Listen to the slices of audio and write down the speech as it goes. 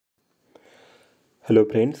Hello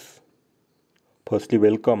friends, firstly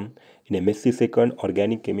welcome in M.Sc.II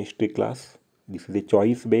Organic Chemistry class. This is a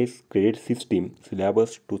choice-based credit system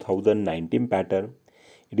syllabus 2019 pattern.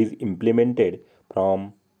 It is implemented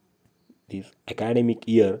from this academic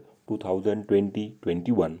year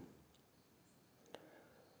 2020-21.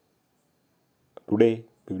 Today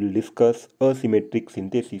we will discuss asymmetric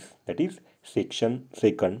synthesis, that is section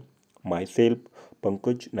 2nd. Myself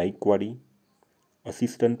Pankaj Naikwadi,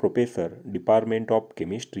 Assistant Professor, Department of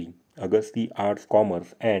Chemistry, Agasti Arts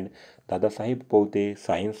Commerce and Dadasaheb Paute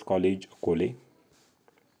Science College, Kole.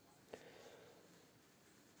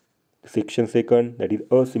 Section 2nd, that is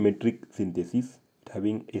Asymmetric Synthesis,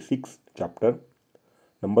 having a 6th chapter.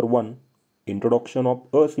 Number 1, Introduction of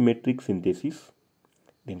Asymmetric Synthesis.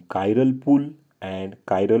 Then chiral pool and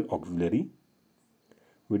chiral auxiliary.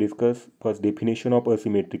 We discuss first definition of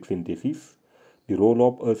asymmetric synthesis, the role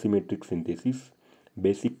of asymmetric synthesis,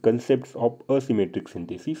 basic concepts of asymmetric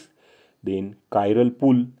synthesis, then chiral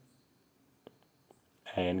pool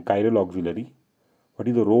and chiral auxiliary. What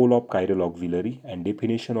is the role of chiral auxiliary and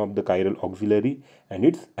definition of the chiral auxiliary and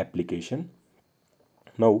its application.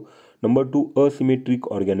 Now, number 2, asymmetric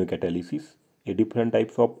organocatalysis. A different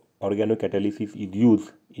types of organocatalysis is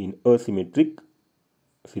used in asymmetric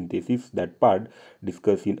synthesis. That part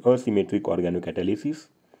discussed in asymmetric organocatalysis.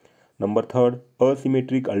 Number 3,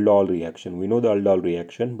 asymmetric aldol reaction. We know the aldol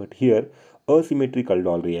reaction, but here asymmetric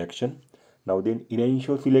aldol reaction. Now then,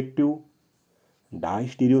 enantioselective,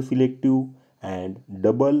 distereoselective and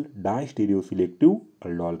double distereoselective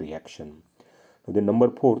aldol reaction. Now then, number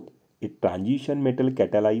 4, a transition metal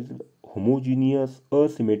catalyzed homogeneous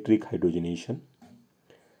asymmetric hydrogenation.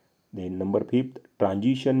 Then number 5,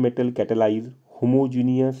 transition metal catalyzed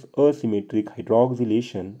homogeneous asymmetric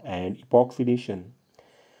hydroxylation and epoxidation.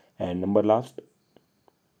 And number last,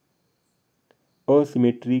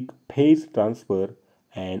 asymmetric phase transfer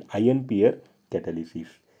and ion pair catalysis.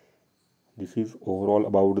 This is overall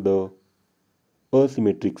about the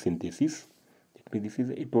asymmetric synthesis. This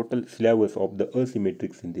is a total syllabus of the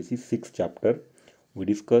asymmetric synthesis, 6th chapter. We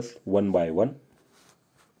discuss one by one.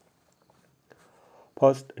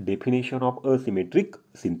 First, definition of asymmetric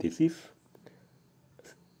synthesis.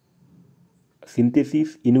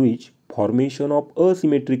 Synthesis in which formation of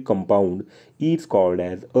asymmetric compound is called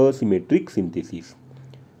as asymmetric synthesis.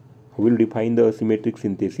 We will define the asymmetric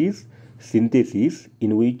synthesis. Synthesis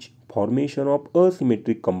in which formation of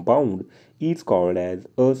asymmetric compound is called as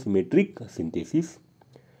asymmetric synthesis.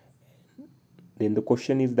 Then the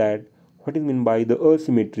question is that what is meant by the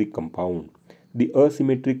asymmetric compound? The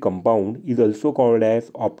asymmetric compound is also called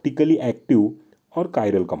as optically active or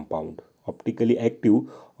chiral compound. Optically active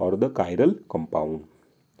or the chiral compound.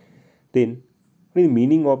 Then what is the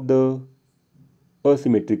meaning of the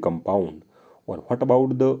asymmetric compound? Or what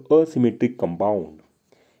about the asymmetric compound?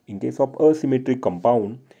 In case of asymmetric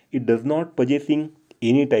compound, it does not possessing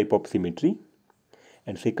any type of symmetry.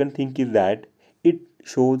 And second thing is that it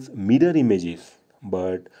shows mirror images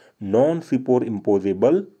but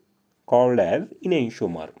non-superimposable, called as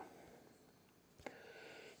enantiomer.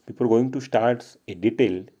 Before going to start a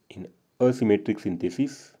detail in asymmetric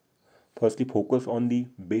synthesis, firstly focus on the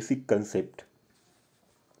basic concept,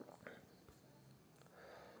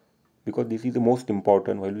 because this is the most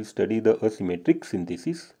important while we study the asymmetric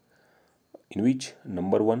synthesis, in which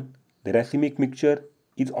number 1, the racemic mixture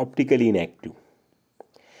is optically inactive.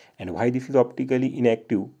 And why this is optically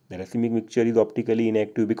inactive? The racemic mixture is optically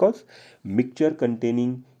inactive because mixture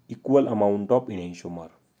containing equal amount of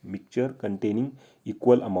enantiomer. Mixture containing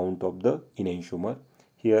equal amount of the enantiomer.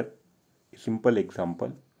 Here, a simple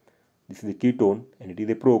example. This is a ketone and it is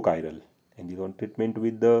a prochiral. And this is on treatment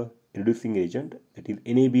with the reducing agent, that is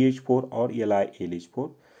NaBH4 or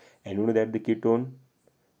LiLH4. And you know that the ketone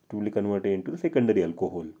will be converted into the secondary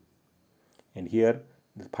alcohol. And here,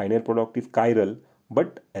 the final product is chiral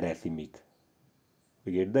but racemic.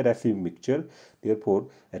 We get the racemic mixture. Therefore,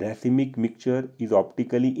 racemic mixture is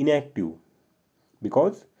optically inactive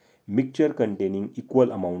because mixture containing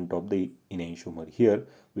equal amount of the enantiomer. Here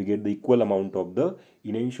we get the equal amount of the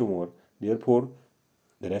enantiomer. Therefore,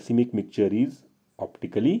 the racemic mixture is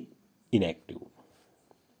optically inactive.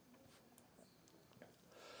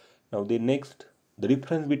 Now the next, the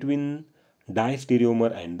difference between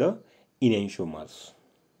diastereomer and the enantiomers.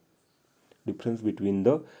 Difference between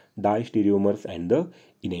the diastereomers and the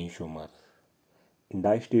enantiomers. In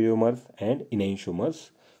diastereomers and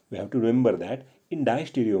enantiomers, we have to remember that in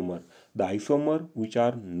diastereomer, the isomer which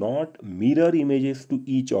are not mirror images to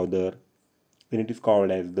each other, then it is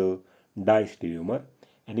called as the diastereomer.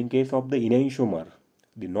 And in case of the enantiomer,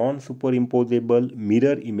 the non-superimposable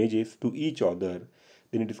mirror images to each other,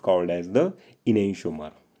 then it is called as the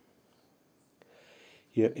enantiomer.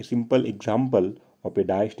 Here a simple example of a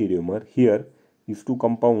diastereomer. Here these two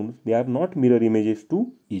compounds, they are not mirror images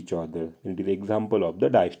to each other. It is example of the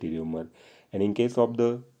diastereomer. And in case of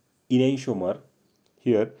the enantiomer,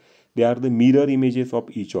 here they are the mirror images of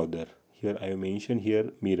each other. Here I have mentioned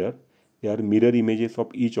here mirror. They are mirror images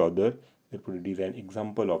of each other. Therefore it is an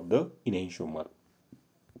example of the enantiomer.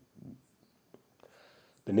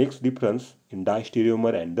 The next difference in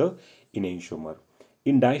diastereomer and the enantiomer.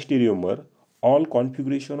 In diastereomer, all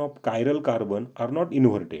configuration of chiral carbon are not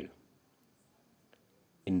inverted.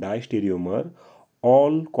 In diastereomer,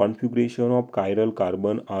 all configuration of chiral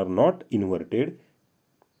carbon are not inverted.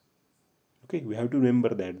 Okay, we have to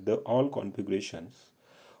remember that the all configurations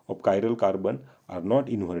of chiral carbon are not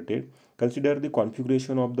inverted. Consider the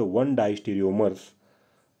configuration of the one diastereomers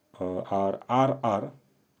are RR.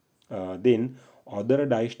 Then other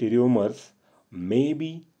diastereomers may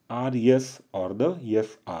be RS or the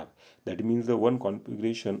SR. That means the one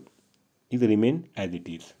configuration is remain as it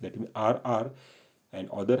is. That means RR and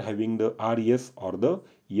other having the RS or the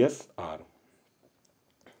SR.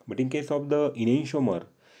 But in case of the enantiomer,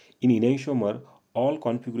 in enantiomer all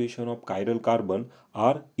configuration of chiral carbon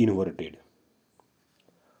are inverted.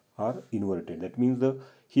 That means the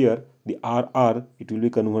here the RR it will be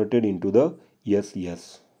converted into the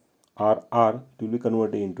SS. RR it will be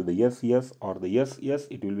converted into the SS, or the SS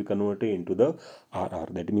it will be converted into the RR.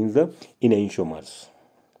 That means the enantiomers.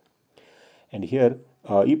 And here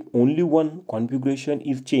if only one configuration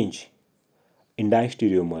is changed in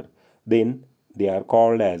diastereomer, then they are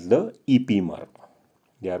called as the epimer.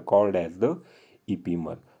 They are called as the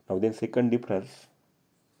epimer. Now then second difference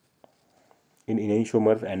in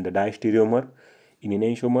enantiomers and the diastereomer. In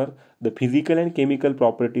enantiomer, the physical and chemical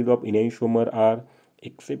properties of enantiomer are,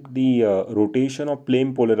 except the rotation of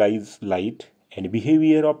plane polarized light and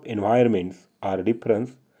behavior of environments are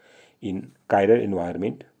different in chiral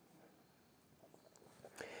environment.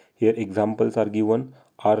 Here examples are given: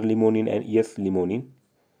 R-limonene and S-limonene,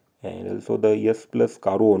 and also the S plus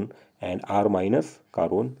carone and R minus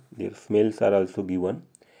carone. Their smells are also given.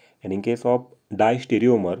 And in case of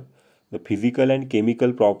diastereomer, the physical and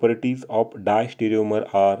chemical properties of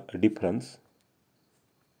diastereomer are different.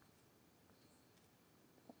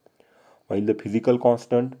 While the physical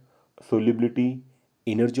constant, solubility,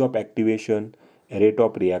 energy of activation, rate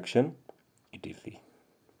of reaction, etc.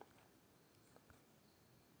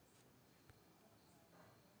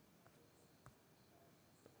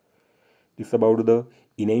 This is about the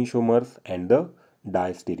enantiomers and the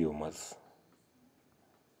diastereomers.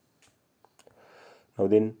 Now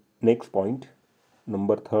then, next point,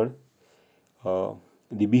 number third,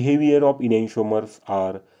 the behavior of enantiomers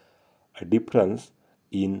are a difference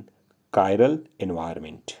in chiral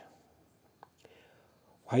environment.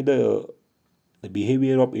 Why the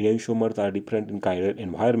behavior of enantiomers are different in chiral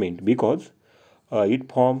environment? Because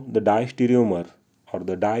it forms the diastereomer or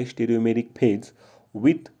the diastereomeric phase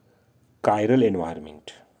with chiral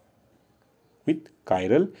environment.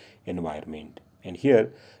 And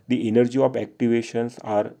here the energy of activations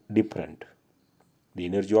are different. The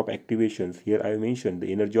energy of activations, here I mentioned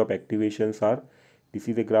the energy of activations are, this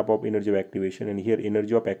is a graph of energy of activation, and here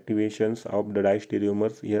energy of activations of the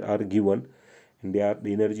diastereomers here are given, and the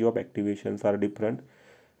energy of activations are different,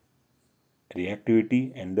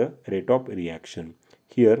 reactivity and the rate of reaction.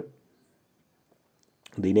 Here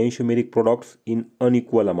the enantiomeric products in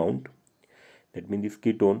unequal amount, that means this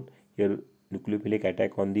ketone, here nucleophilic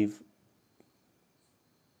attack on this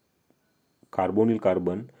carbonyl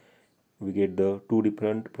carbon, we get the two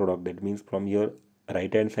different product. That means from here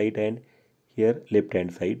right hand side and here left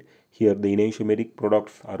hand side. Here the enantiomeric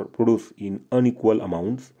products are produced in unequal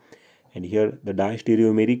amounts, and here the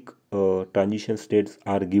diastereomeric transition states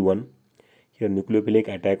are given. Here nucleophilic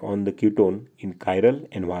attack on the ketone in chiral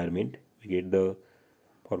environment, we get the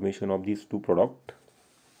formation of these two products.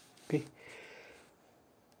 Okay.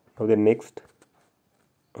 Now the next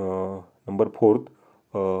number fourth,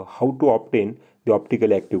 how to obtain the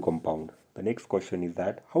optically active compound. The next question is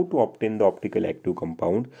that how to obtain the optically active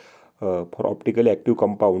compound. For optically active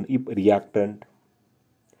compound, if reactant,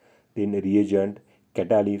 then reagent,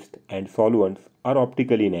 catalyst and solvents are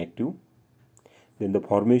optically inactive, then the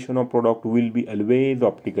formation of product will be always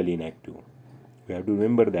optically inactive. We have to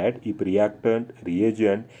remember that if reactant,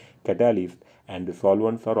 reagent, catalyst and the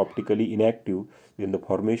solvents are optically inactive, then the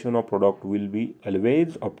formation of product will be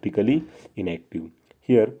always optically inactive.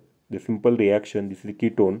 Here the simple reaction, this is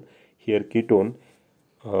ketone. Here ketone,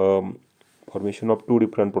 formation of two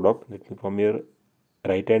different products. Let me from here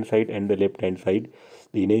right hand side and the left hand side.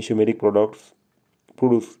 The enantiomeric products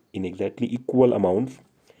produced in exactly equal amounts,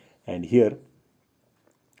 and here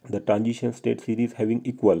the transition state series having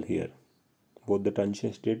equal here. Both the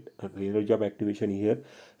transition state energy of activation here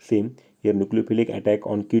same. Here nucleophilic attack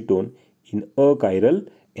on ketone in a chiral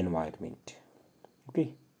environment.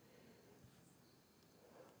 Okay.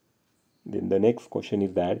 Then the next question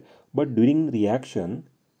is that, but during reaction,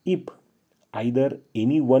 if either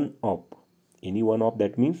any one of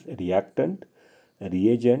that means reactant,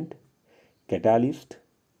 reagent, catalyst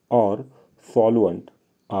or solvent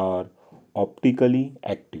are optically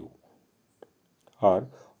active,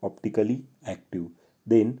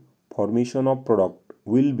 then formation of product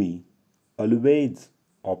will be always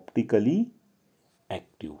optically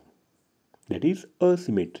active, that is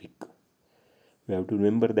asymmetric. We have to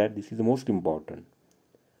remember that this is the most important.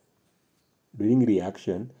 During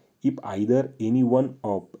reaction, if either any one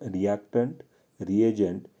of reactant,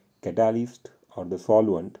 reagent, catalyst or the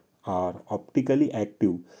solvent are optically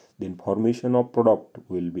active, then formation of product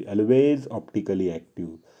will be always optically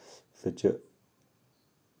active. Such a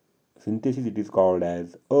synthesis it is called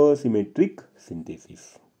as asymmetric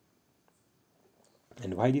synthesis.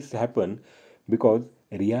 And why this happen? Because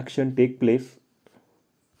reaction take place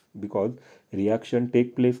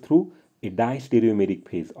through a distereomeric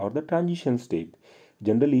phase or the transition state.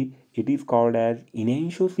 Generally, it is called as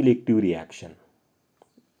enantioselective reaction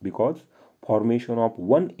because formation of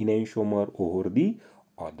one enantiomer over the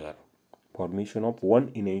other.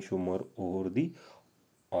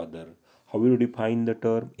 How will you define the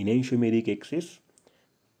term enantiomeric excess?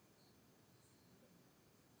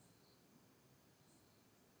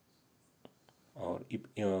 Or if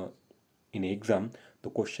in exam the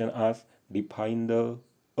question asks define the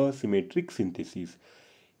asymmetric synthesis.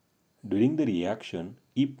 During the reaction,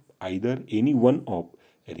 if either any one of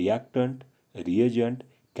reactant, reagent,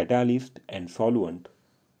 catalyst and solvent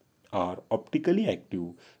are optically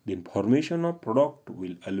active, then formation of product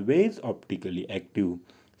will always optically active.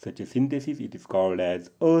 Such a synthesis it is called as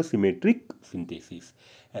asymmetric synthesis,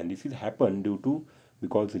 and this is happen due to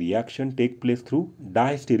because reaction take place through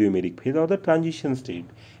distereomeric phase or the transition state,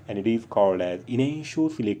 and it is called as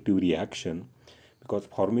enantioselective reaction because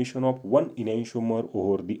formation of one enantiomer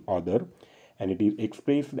over the other, and it is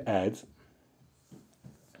expressed as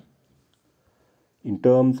in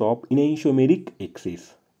terms of enantiomeric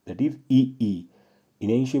excess, that is EE.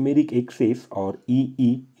 Enantiomeric excess or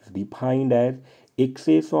EE is defined as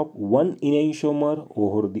excess of one enantiomer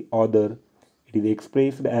over the other. It is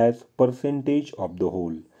expressed as percentage of the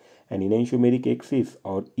whole. And enantiomeric excess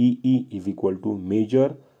or EE is equal to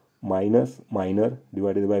major minus minor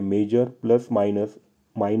divided by major plus minus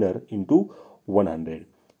minor into 100.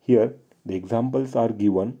 Here the examples are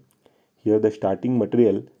given. Here the starting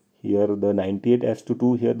material, here the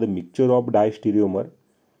 98S2, here the mixture of distereomer,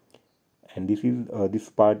 and this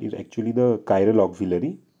part is actually the chiral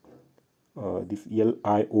auxiliary. This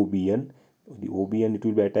LiOBN, the OBN it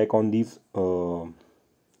will be attack on this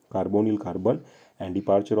carbonyl carbon and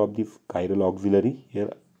departure of this chiral auxiliary.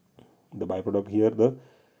 Here the byproduct, here the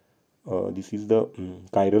this is the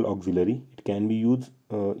chiral auxiliary. It can be used,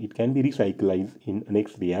 it can be recyclized in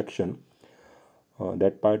next reaction.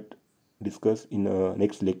 That part discussed in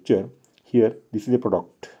next lecture. Here this is a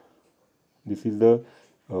product. This is the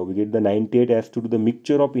we get the 98S2 to the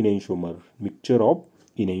mixture of enantiomer.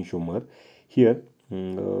 Here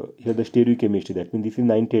here the stereochemistry, that means this is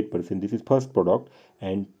 98%. This is first product,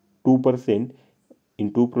 and 2%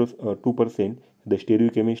 in 2% the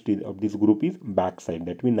stereochemistry of this group is backside.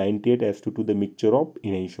 That means 98S2 to the mixture of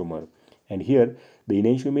enantiomer. And here the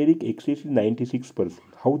enantiomeric excess is 96%.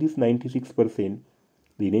 How this 96%?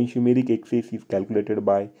 The enantiomeric excess is calculated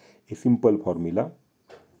by a simple formula.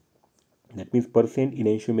 That means percent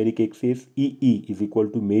enantiomeric excess EE is equal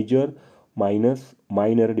to major minus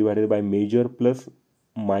minor divided by major plus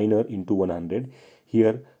minor into 100.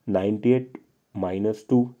 Here 98 minus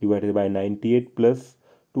 2 divided by 98 plus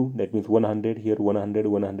 2, that means 100. Here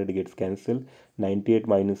 100 gets cancelled. 98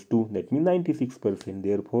 minus 2, that means 96%.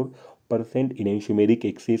 Therefore percent enantiomeric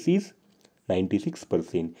excess is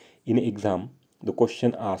 96%. In exam the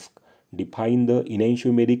question asks define the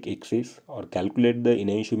enantiomeric excess or calculate the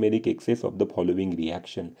enantiomeric excess of the following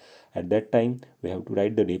reaction. At that time we have to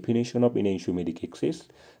write the definition of enantiomeric excess.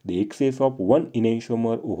 The excess of one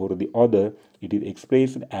enantiomer over the other, it is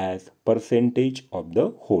expressed as percentage of the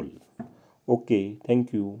whole. Okay,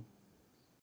 thank you.